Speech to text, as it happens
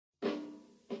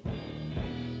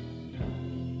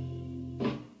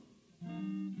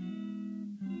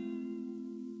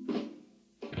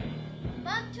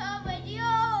Manta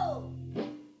Raydio!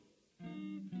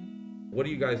 What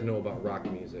do you guys know about rock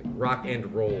music? Rock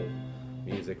and roll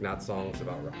music, not songs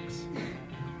about rocks.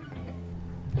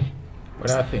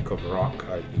 When I think of rock,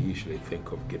 I usually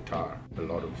think of guitar, a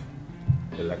lot of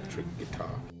electric guitar.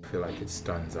 I feel like it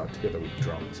stands out together with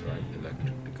drums, right?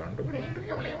 Electric guitar.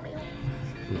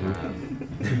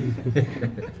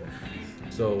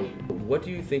 So what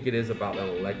do you think it is about an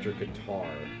electric guitar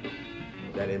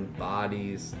that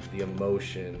embodies the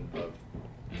emotion of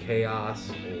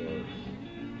chaos or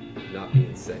not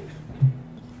being safe?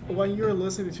 When you're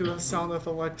listening to the sound of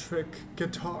electric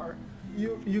guitar,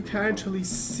 you can actually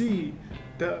see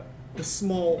the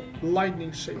small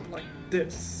lightning shape like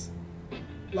this.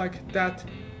 Like that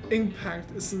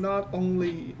impact is not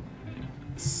only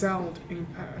sound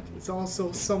impact, it's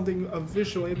also something, a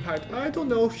visual impact. I don't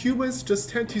know, humans just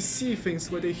tend to see things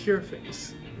when they hear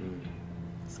things.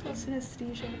 It's called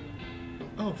synesthesia.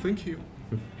 Oh, thank you.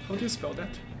 How do you spell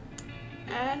that?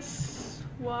 S-Y-N...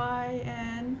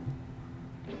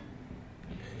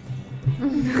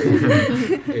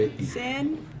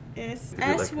 Sin is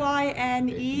S-Y-N-E-S-T-8.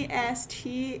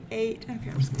 Okay,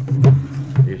 I'm just gonna...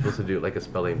 You're supposed to do it like a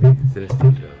spelling bee.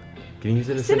 Synesthesia. Can you use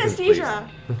it in a sentence, please? Synesthesia.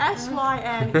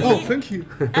 S-Y-N-E... Oh, thank you.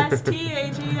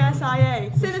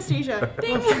 S-T-A-G-S-I-A. Synesthesia.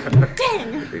 Ding!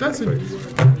 Ding! That's a new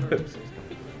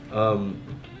word.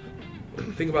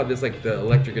 Think about this, like the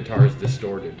electric guitar is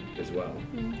distorted as well.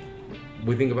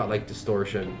 We think about like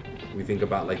distortion. We think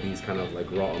about like these kind of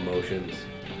like raw emotions.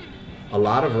 A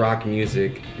lot of rock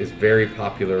music is very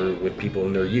popular with people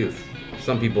in their youth.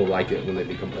 Some people like it when they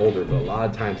become older, but a lot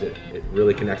of times it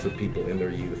really connects with people in their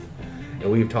youth.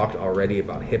 And we've talked already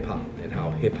about hip-hop and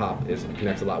how hip-hop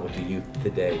connects a lot with the youth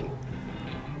today.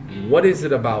 What is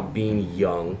it about being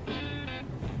young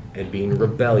and being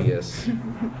rebellious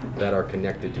that are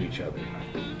connected to each other?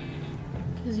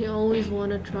 Because you always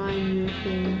want to try new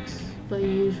things, but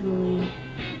usually,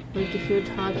 like if you're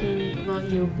talking about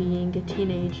you being a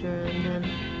teenager and then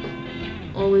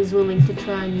always willing to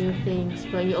try new things,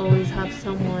 but you always have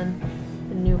someone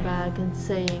in your back and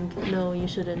saying, no, you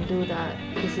shouldn't do that,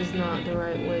 this is not the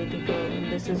right way to go and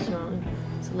this is wrong.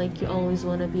 So like you always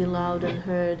want to be loud and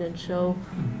heard and show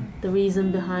the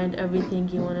reason behind everything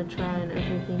you want to try and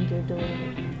everything you're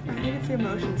doing. I think it's the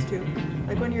emotions too.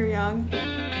 Like when you're young,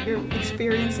 you're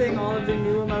experiencing all of the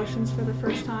new emotions for the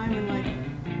first time, and like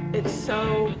it's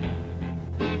so,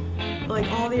 like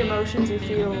all the emotions you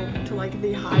feel to like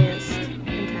the highest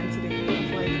intensity.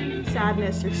 Of, like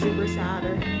sadness, you're super sad,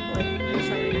 or like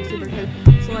excited, you're super excited.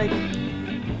 So like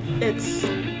it's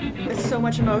so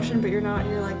much emotion, but you're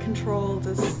like controlled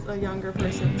as a younger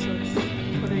person. So it's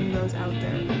putting those out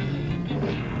there,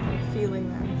 feeling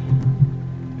them.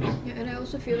 Yeah, and I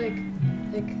also feel like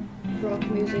rock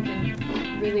music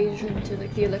in relation to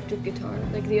like the electric guitar.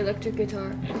 Like the electric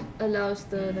guitar allows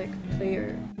the like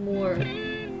player more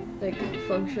like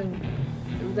function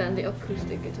than the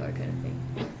acoustic guitar kind of thing.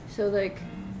 So like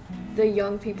the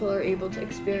young people are able to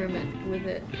experiment with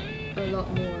it a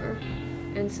lot more,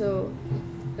 and so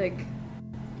like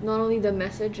not only the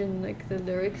message and like the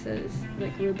lyrics is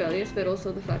like rebellious, but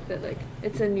also the fact that like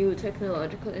it's a new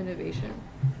technological innovation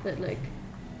that like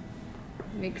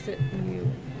makes it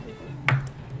new.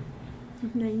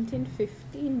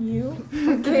 1950 new?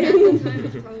 Okay.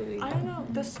 I don't know.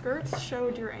 The skirts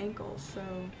showed your ankles, so.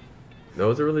 No, it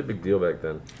was a really big deal back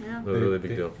then. Yeah. It was a really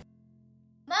big deal.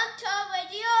 Manta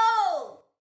Raydio!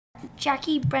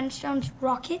 Jackie Brenston's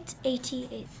Rocket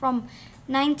 88 from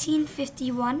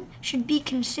 1951 should be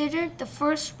considered the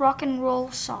first rock and roll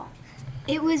song.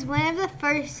 It was one of the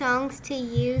first songs to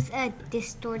use a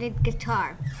distorted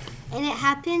guitar, and it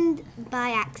happened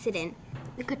by accident.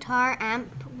 The guitar amp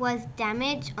was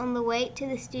damaged on the way to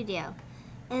the studio,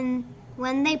 and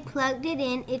when they plugged it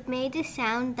in, it made a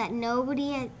sound that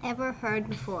nobody had ever heard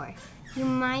before. You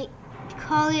might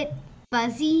call it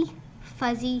buzzy,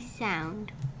 fuzzy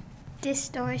sound.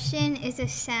 Distortion is a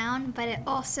sound, but it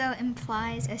also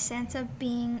implies a sense of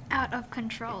being out of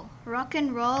control. Rock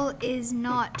and roll is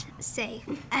not safe,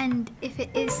 and if it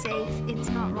is safe, it's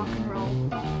not rock and roll.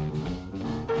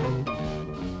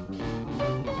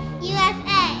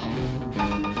 USA!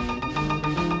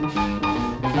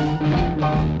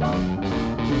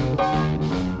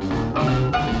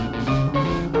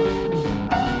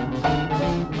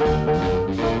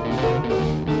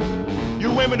 You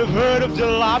women have heard of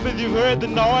jalopies, you've heard the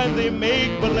noise they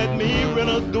make, but let me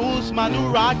introduce my new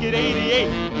Rocket 88.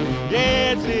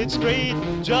 Yeah, it's straight,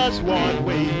 just one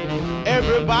way.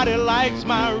 Everybody likes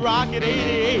my Rocket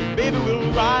 88. Baby,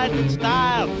 we'll ride in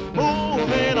style,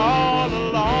 moving all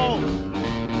along.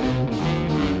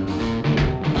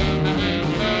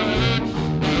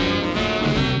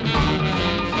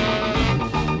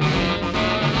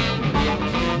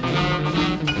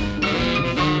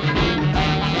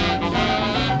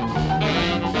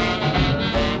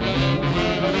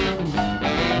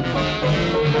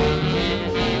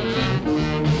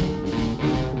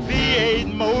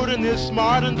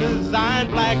 modern design,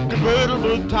 black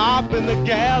convertible top, and the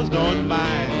gals don't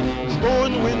mind.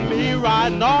 Sporting with me,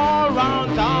 riding all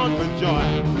around town for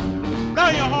joy. Blow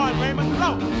your horn, Raymond,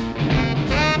 blow.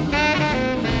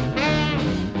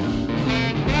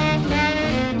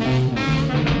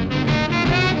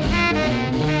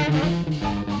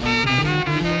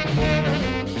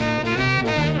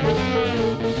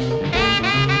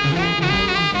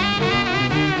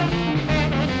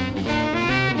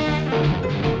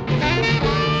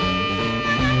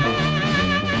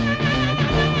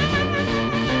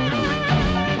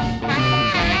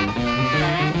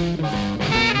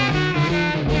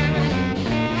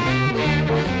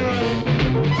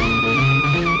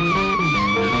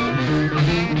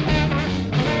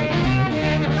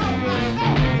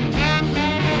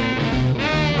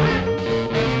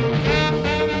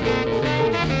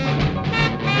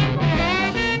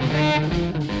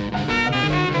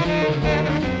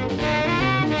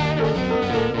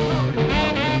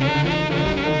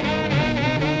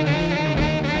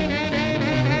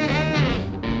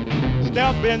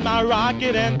 Step in my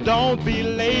rocket and don't be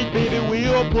late, baby.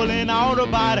 We're pulling out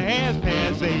about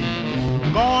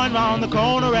 8:30. Going round the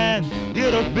corner and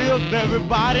get a fifth.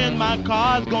 Everybody in my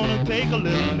car's gonna take a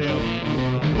little nip.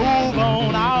 Move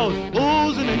on out,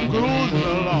 oozing and cruising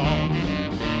along.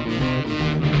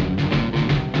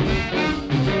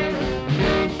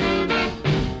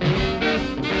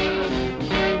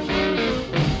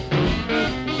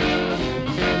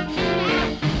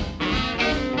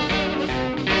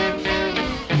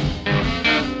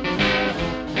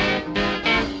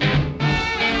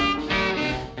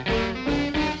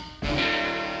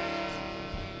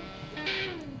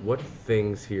 What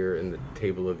things here in the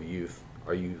table of youth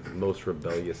are you most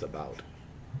rebellious about?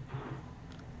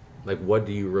 Like, what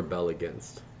do you rebel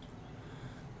against?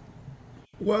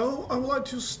 Well, I would like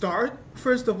to start.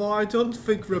 First of all, I don't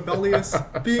think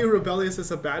being rebellious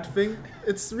is a bad thing.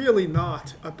 It's really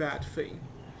not a bad thing.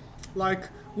 Like,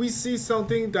 we see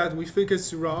something that we think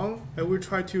is wrong and we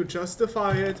try to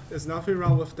justify it. There's nothing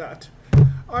wrong with that.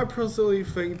 I personally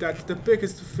think that the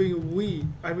biggest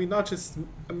thing not just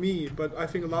me, but I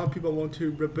think a lot of people want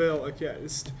to rebel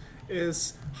against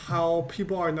is how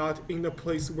people are not in the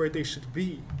place where they should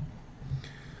be.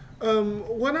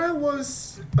 When I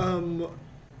was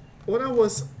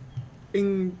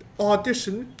in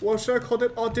audition, what should I call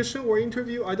it, audition or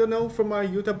interview? I don't know, for my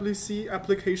UWC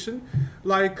application.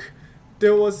 Like,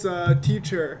 there was a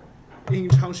teacher in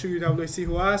Changshu UWC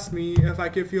who asked me if I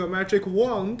give you a magic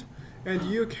wand and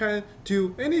you can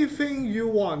do anything you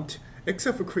want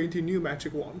except for creating new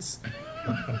magic wands.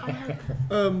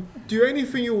 Do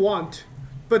anything you want,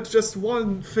 but just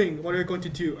one thing, what are you going to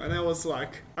do? And I was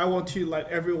like, I want to let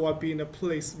everyone be in a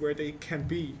place where they can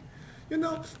be. You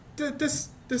know, this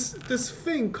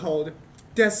thing called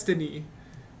destiny,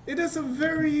 it is a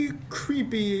very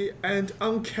creepy and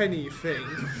uncanny thing.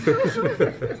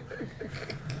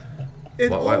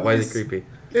 Why is it creepy?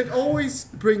 It always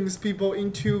brings people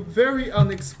into very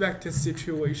unexpected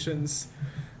situations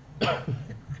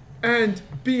and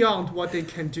beyond what they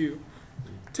can do.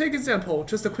 Take example,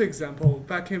 just a quick example.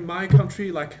 Back in my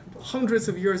country, like hundreds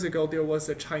of years ago, there was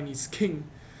a Chinese king.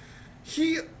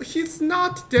 He's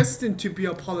not destined to be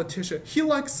a politician. He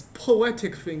likes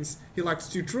poetic things. He likes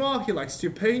to draw, he likes to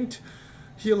paint,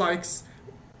 he likes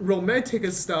romantic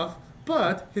stuff.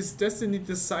 But his destiny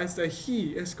decides that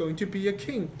he is going to be a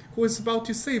king who is about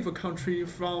to save a country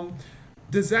from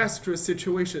disastrous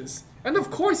situations. And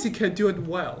of course he can do it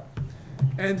well.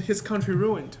 And his country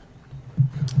ruined.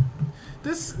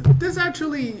 This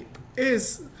actually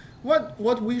is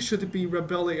what we should be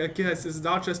rebelling against, is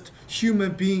not just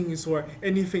human beings or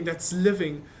anything that's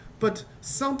living, but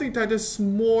something that is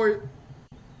more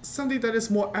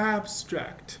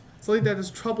abstract, something that is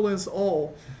troubling us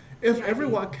all. If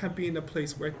everyone can be in a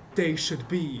place where they should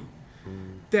be,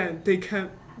 then they can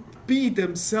be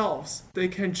themselves. They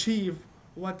can achieve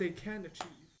what they can achieve.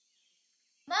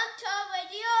 Manta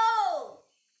Raydio!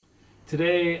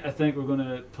 Today, I think we're going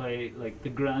to play like the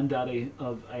granddaddy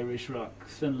of Irish rock,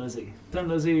 Thin Lizzy. Thin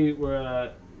Lizzy were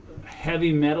a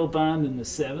heavy metal band in the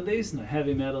 70s. Now,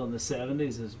 heavy metal in the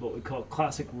 70s is what we call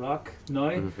classic rock now.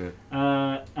 Okay.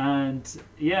 And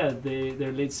yeah,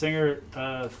 their lead singer,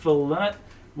 Phil Lynott,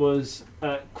 was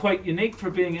quite unique for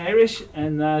being Irish,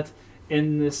 in that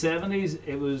in the 70s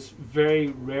it was very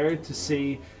rare to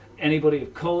see anybody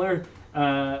of colour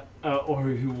or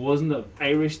who wasn't of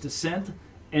Irish descent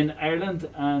in Ireland,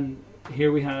 and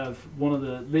here we have one of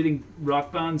the leading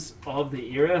rock bands of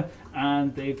the era,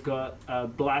 and they've got a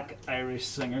black Irish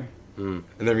singer. And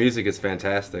their music is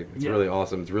fantastic. It's really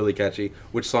awesome. It's really catchy.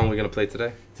 Which song are we going to play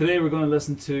today? Today we're going to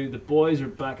listen to The Boys Are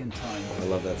Back in Town. I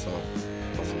love that song.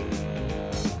 Awesome.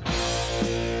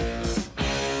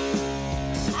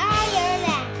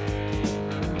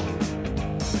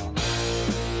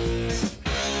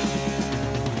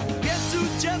 Guess who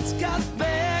just got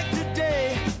back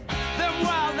today? Them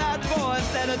wild-eyed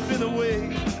boys that had been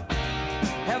away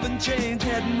haven't changed,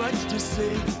 had much to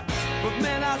say. But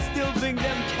man, I still think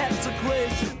them cats are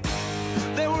crazy.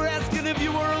 They were asking if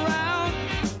you were around,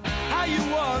 how you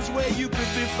was, where you could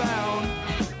be found.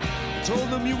 Told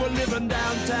them you were living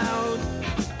downtown,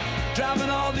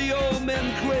 driving all the old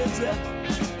men crazy.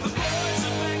 The boys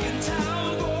are back in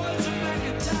town, boys are back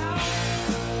in town.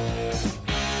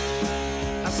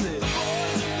 I said, the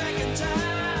boys are back in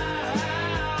town,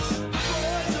 the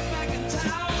boys are back in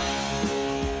town.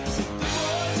 The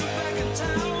boys are back in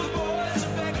town, the boys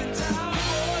are back in town, the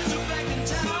boys are back in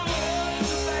town,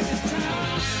 boys are back in town.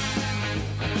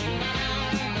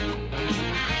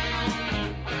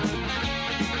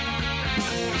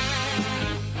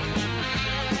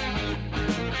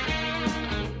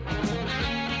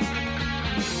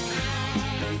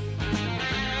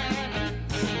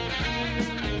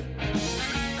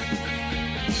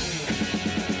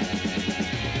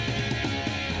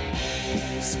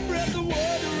 Spread the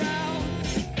word around.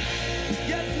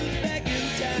 Guess who's back in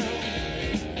town?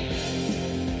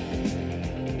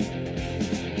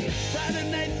 Friday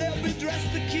night they'll be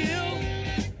dressed to kill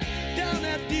down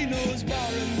at Dino's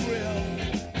Bar and Grill.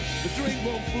 The drink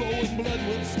won't flow and blood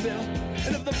will spill.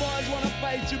 And if the boys wanna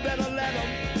fight, you better let them.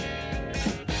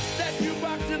 That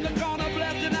jukebox in the corner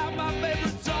blasting out my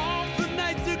favorite song. The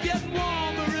nights are getting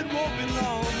warmer, it won't be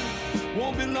long.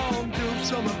 Won't be long till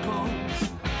summer comes.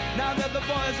 Now that the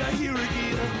boys are here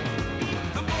again.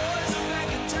 The boys are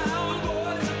back in town,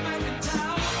 boys are back in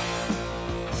town.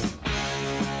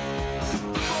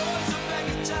 The boys are back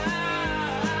in town.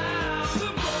 The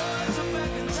boys are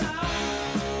back in town.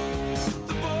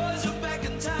 The boys are back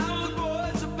in town. The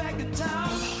boys are back in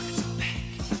town. The boys are back.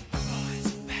 The boys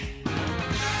are back.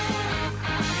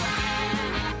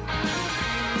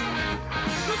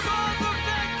 The boys are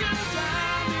back in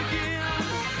town again.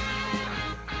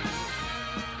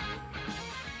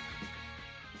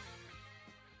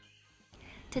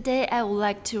 Today I would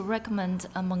like to recommend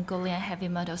a Mongolian heavy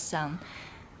metal song,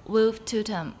 Wolf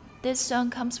Totem. This song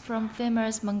comes from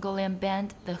famous Mongolian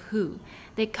band The Hu.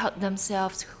 They call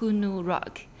themselves Hunu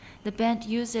Rock. The band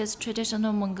uses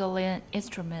traditional Mongolian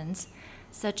instruments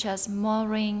such as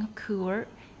morin, kur,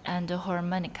 and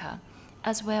harmonica,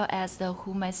 as well as the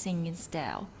Humai singing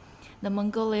style. The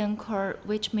Mongolian chord,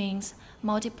 which means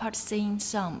multi-part singing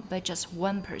sung by just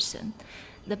one person.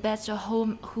 The best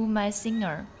Humai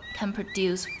singer can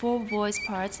produce 4 voice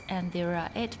parts, and there are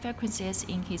 8 frequencies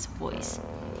in his voice.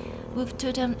 Wolf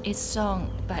Totem is sung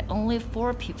by only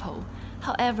 4 people.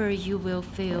 However, you will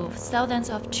feel thousands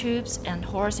of troops and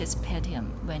horses pet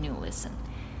him when you listen.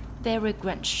 Very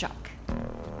grand shock.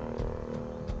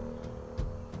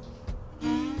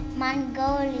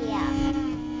 Mongolia.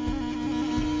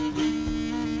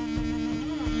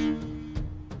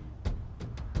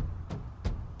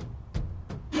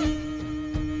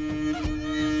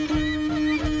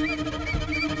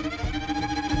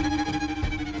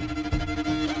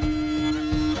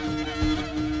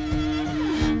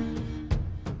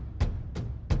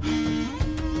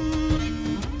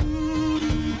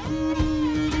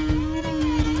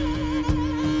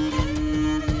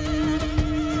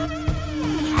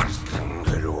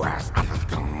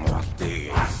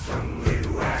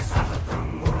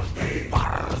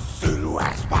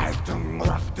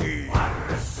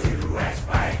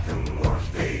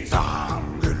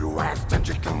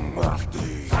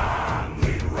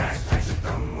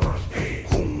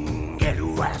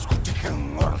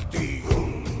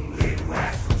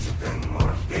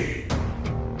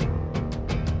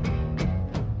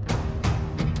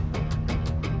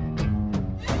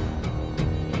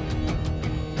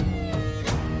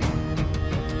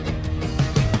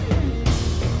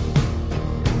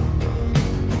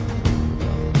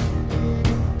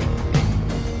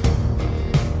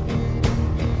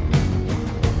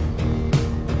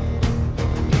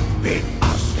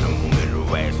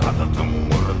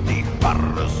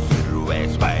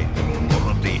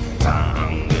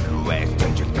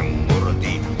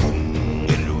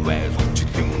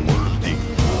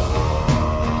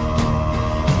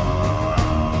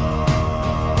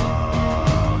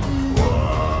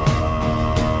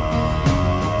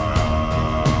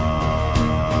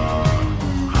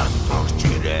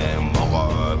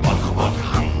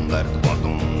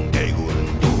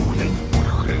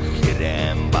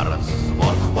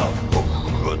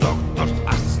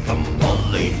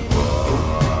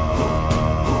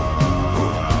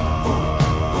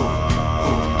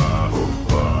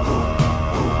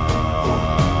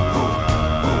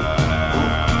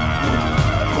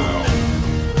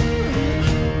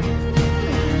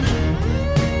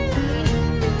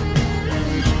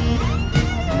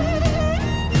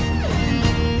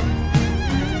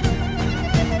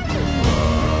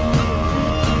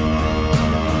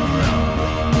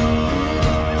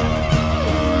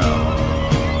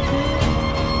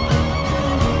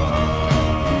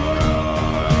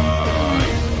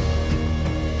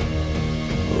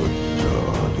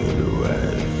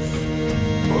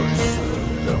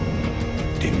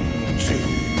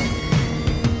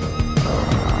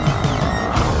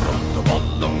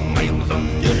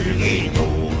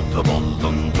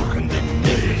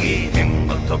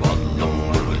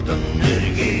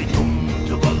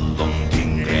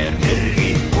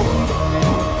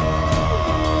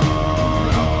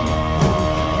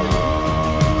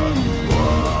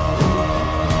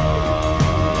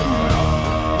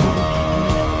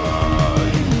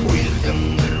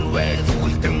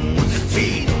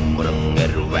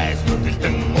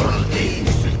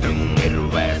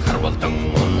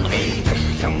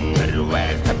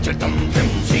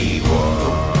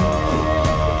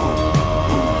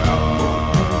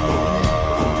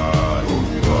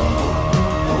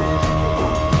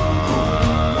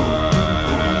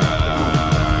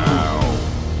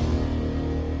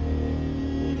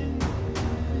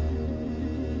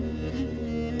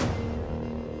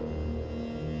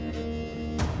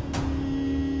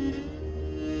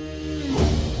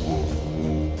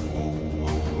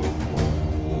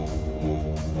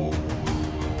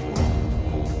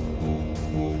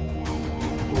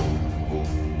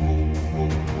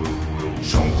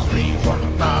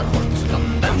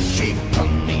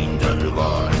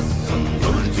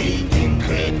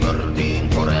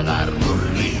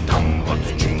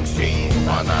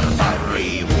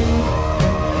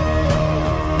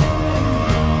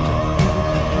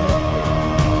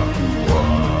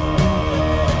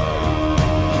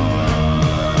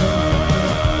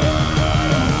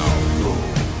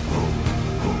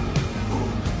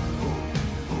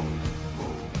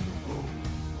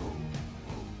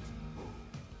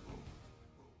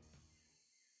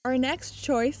 Our next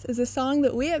choice is a song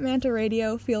that we at Manta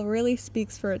Raydio feel really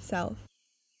speaks for itself.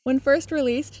 When first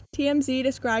released, TMZ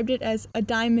described it as a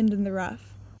diamond in the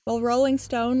rough, while Rolling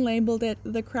Stone labeled it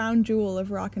the crown jewel of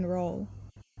rock and roll.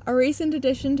 A recent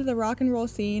addition to the rock and roll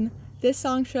scene, this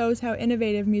song shows how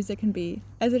innovative music can be,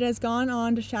 as it has gone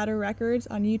on to shatter records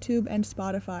on YouTube and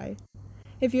Spotify.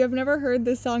 If you have never heard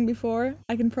this song before,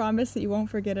 I can promise that you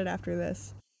won't forget it after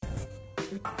this.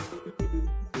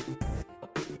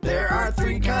 There are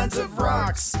 3 kinds of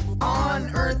rocks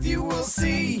on Earth you will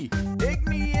see: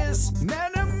 igneous,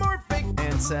 metamorphic,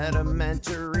 and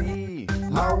sedimentary.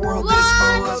 Our world is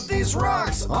full of these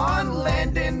rocks, on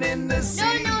land and in the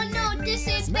sea. No, this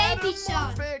is Baby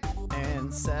Shark.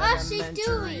 What's she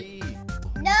doing?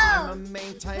 No!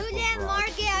 Who let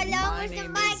Margaret alone with the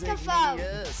microphone?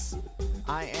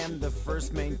 I am the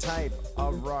first main type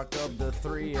of rock of the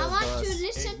 3 of us. I want to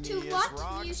listen to what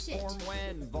music?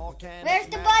 Where's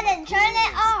the button? Turn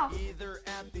it off.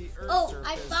 Oh,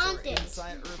 I found it.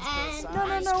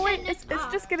 And No, wait, it's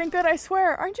just getting good, I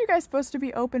swear. Aren't you guys supposed to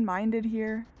be open-minded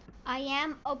here? I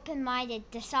am open-minded.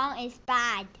 The song is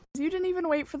bad. You didn't even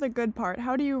wait for the good part.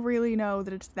 How do you really know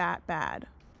that it's that bad?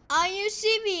 Are you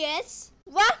serious?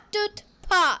 What good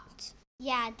part?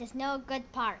 Yeah, there's no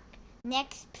good part.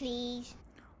 Next, please.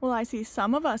 Well, I see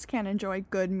some of us can enjoy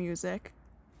good music.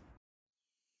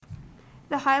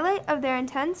 The highlight of their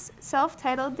intense,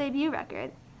 self-titled debut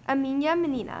record, A Minha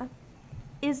Menina,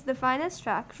 is the finest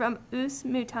track from Os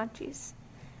Mutantes.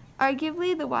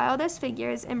 Arguably the wildest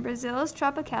figures in Brazil's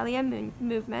Tropicalia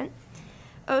movement,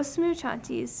 Os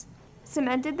Mutantes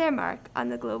cemented their mark on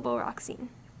the global rock scene.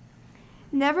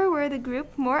 Never were the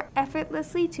group more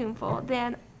effortlessly tuneful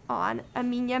than on A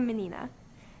Minha Menina.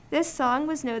 This song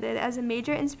was noted as a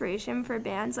major inspiration for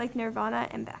bands like Nirvana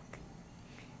and Beck.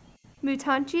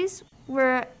 Mutantes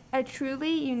were a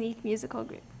truly unique musical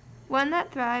group, one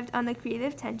that thrived on the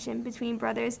creative tension between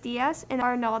brothers Dias and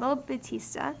Arnaldo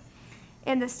Batista,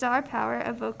 and the star power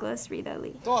of vocalist Rita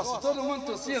Lee.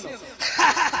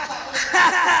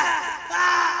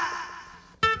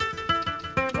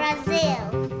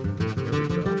 Brazil.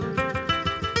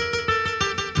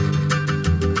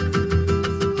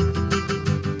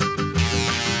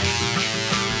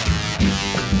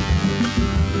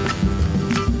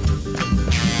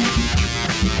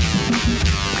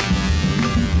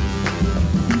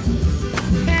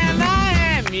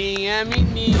 Minha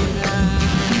menina,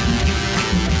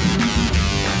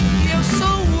 e eu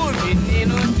sou o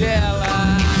menino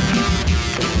dela.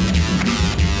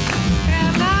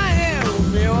 Ela é o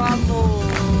meu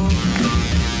amor,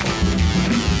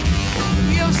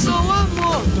 e eu sou o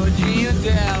amor todinho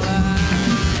dela.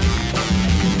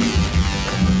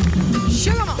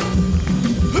 Chega, mão!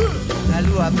 Na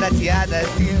lua prateada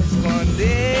se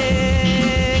esconder,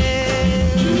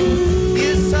 e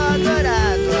só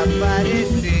dourado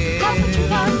aparecer.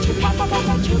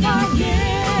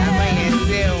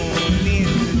 Amanheceu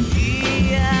lindo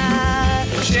dia,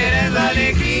 cheirando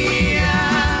alegria,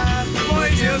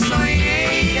 pois eu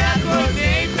sonhei e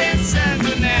acordei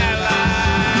pensando nela.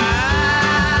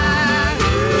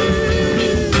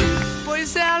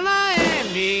 Pois ela é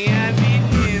minha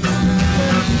menina,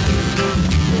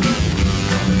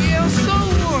 e eu sou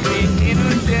o menino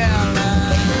dela.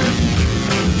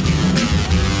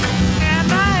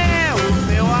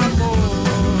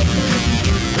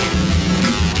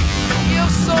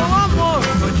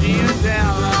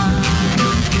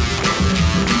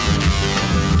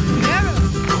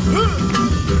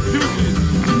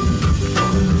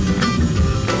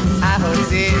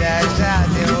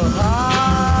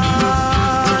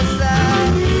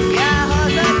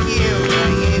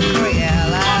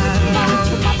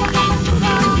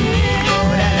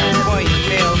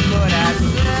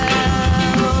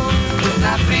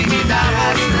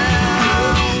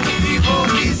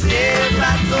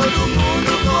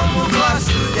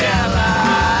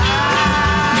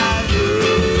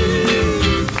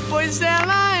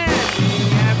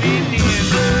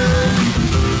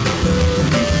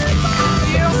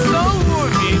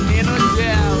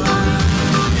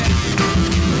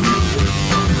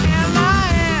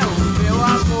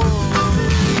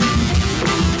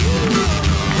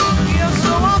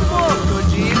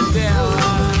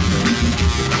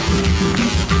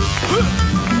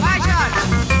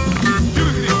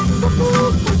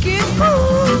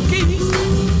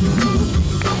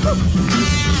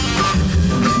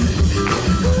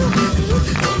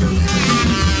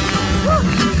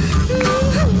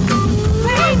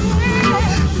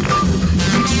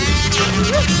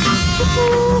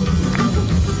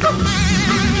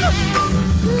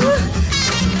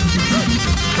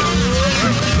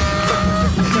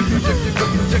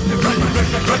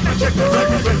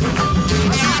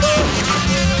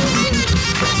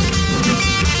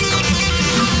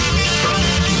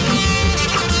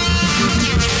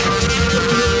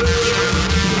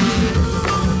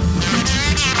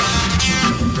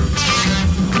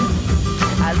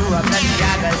 da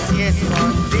estrada se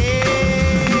escondeu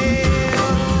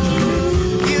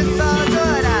e o sol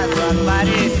dourado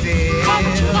apareceu.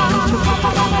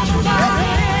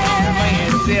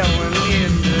 Amanheceu um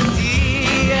lindo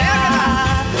dia,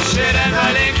 cheirando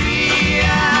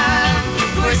alegria,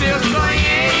 pois eu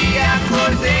sonhei e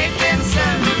acordei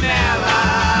pensando nela.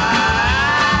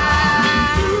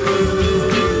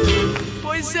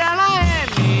 Pois ela é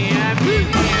minha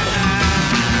menina.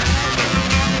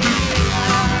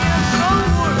 Eu sou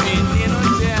o menino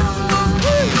dela.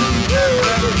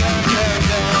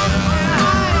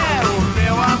 Ela é o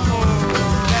meu amor.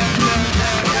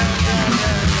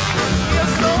 Eu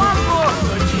sou o amor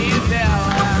todinho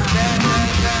dela.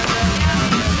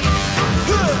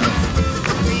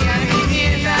 Minha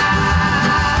menina,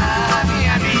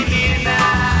 minha menina.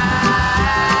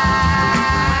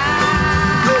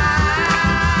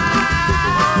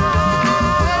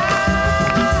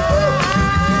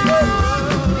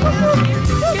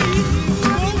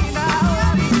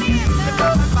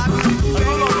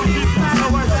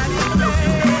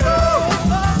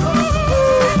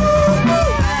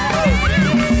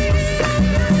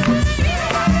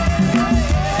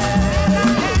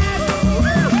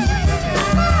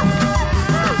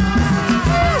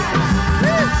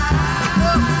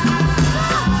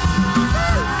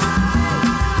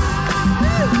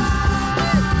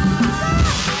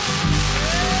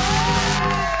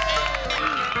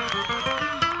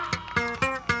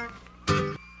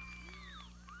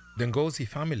 The Ngozi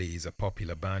family is a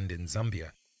popular band in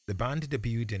Zambia. The band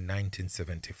debuted in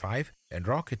 1975 and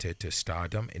rocketed to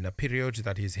stardom in a period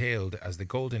that is hailed as the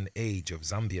golden age of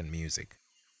Zambian music.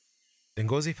 The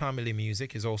Ngozi family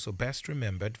music is also best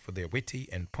remembered for their witty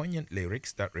and poignant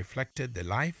lyrics that reflected the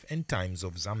life and times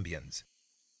of Zambians.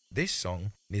 This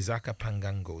song, Nizaka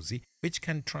Panga Ngozi, which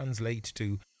can translate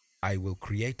to I will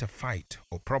create a fight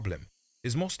or problem,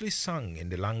 is mostly sung in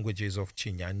the languages of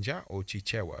Chinyanja or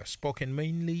Chichewa, spoken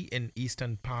mainly in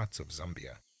eastern parts of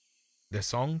Zambia. The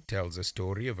song tells a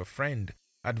story of a friend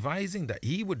advising that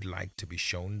he would like to be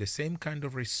shown the same kind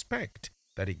of respect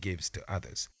that he gives to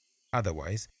others.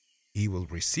 Otherwise, he will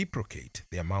reciprocate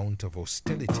the amount of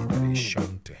hostility that is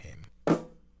shown to him.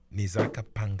 Nizaka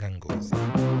Panga Ngozi.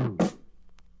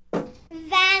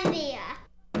 Zambia.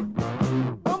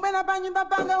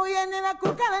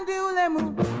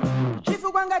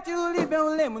 Chifukwa ngati ulibe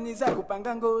ulemu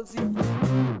nizakupanga ngozi.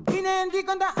 Ine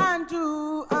ndikonda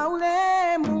anthu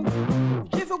aulemu.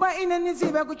 Chifukwa ine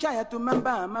niziba kuchaya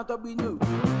tumamba matobwino.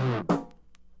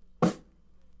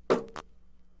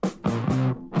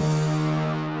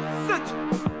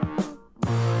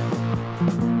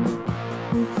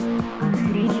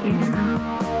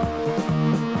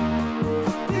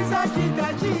 Tizachita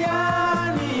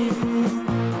chiyani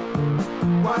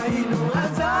kwa inu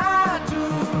azatu.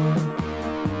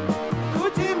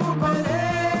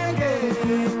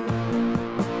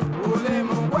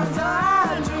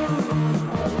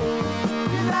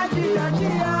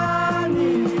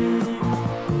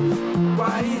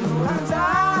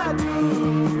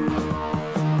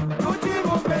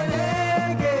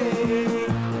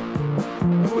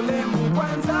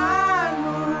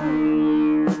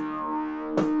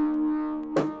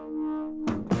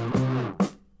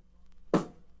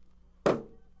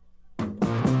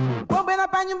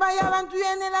 Nyumba ya bantu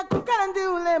yenela kukala ndi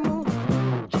ulemu.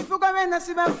 Chifukwa wena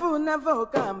sibafuna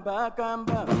vokamba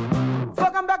kamba.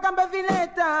 Vokamba kamba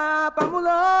vileta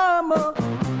pamulomo.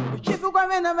 Chifukwa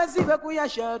wena vaziva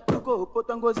kuyasha tuko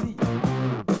pota ngozi.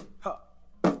 Ha.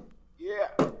 Yeah.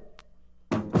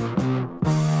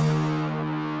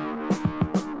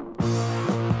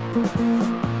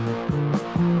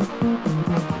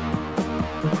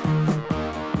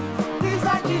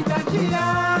 Tizachita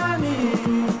chiyani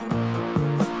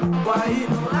kwa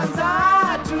inu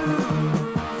azatu.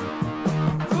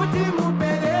 Kuti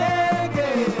mupeleke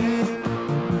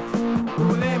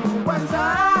ulemu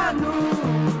kwanzanu.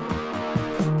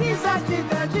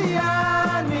 Tizachita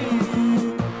chiyani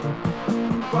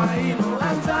kwa inu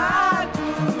azatu.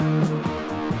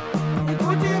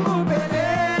 Kuti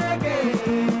mupeleke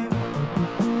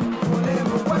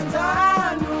ulemu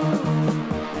kwanzanu.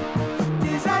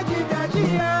 Tizachita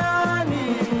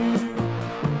chiyani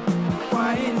kwa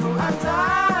inu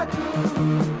azatu.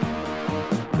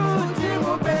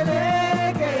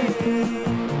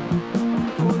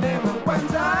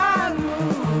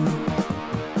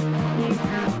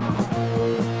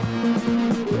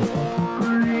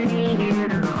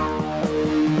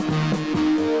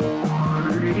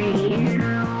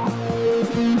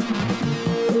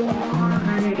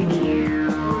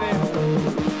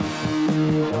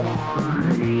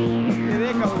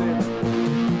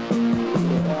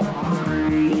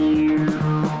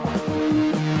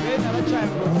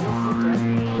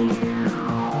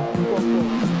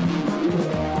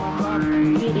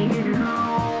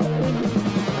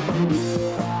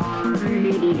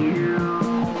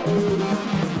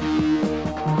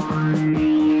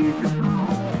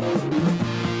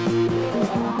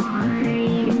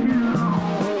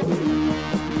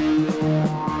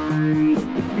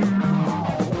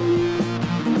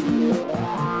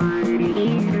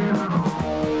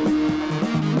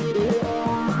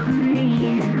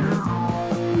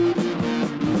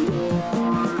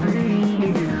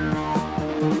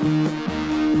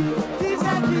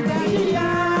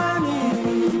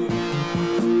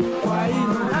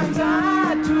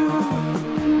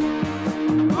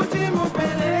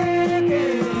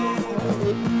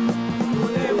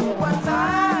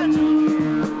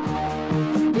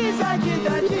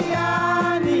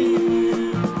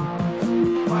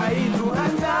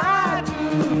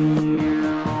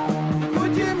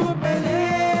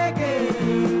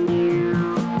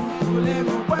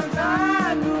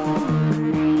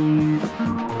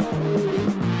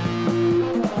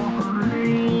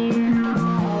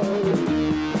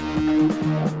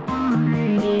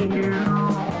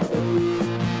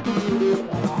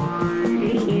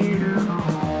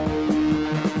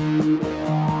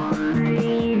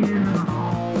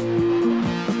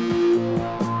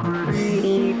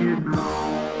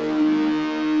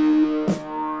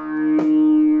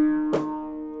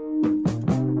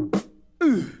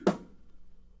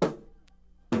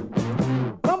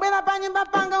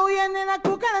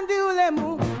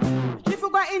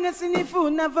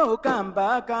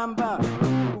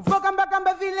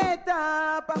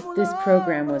 This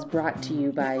program was brought to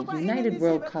you by United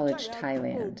World College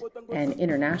Thailand, an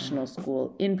international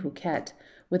school in Phuket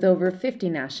with over 50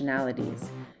 nationalities,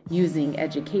 using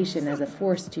education as a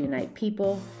force to unite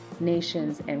people,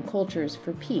 nations, and cultures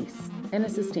for peace and a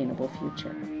sustainable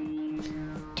future.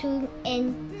 Tune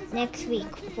in next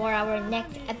week for our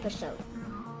next episode.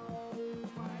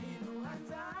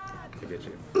 To get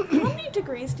you. How many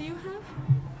degrees do you have?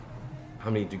 How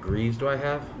many degrees do I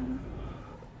have?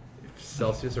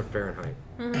 Celsius or Fahrenheit?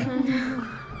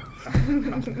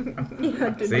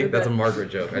 See, that's a Margaret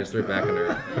joke. I just threw it back in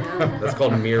her. That's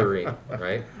called mirroring,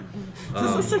 right? This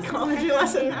is a psychology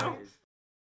lesson now.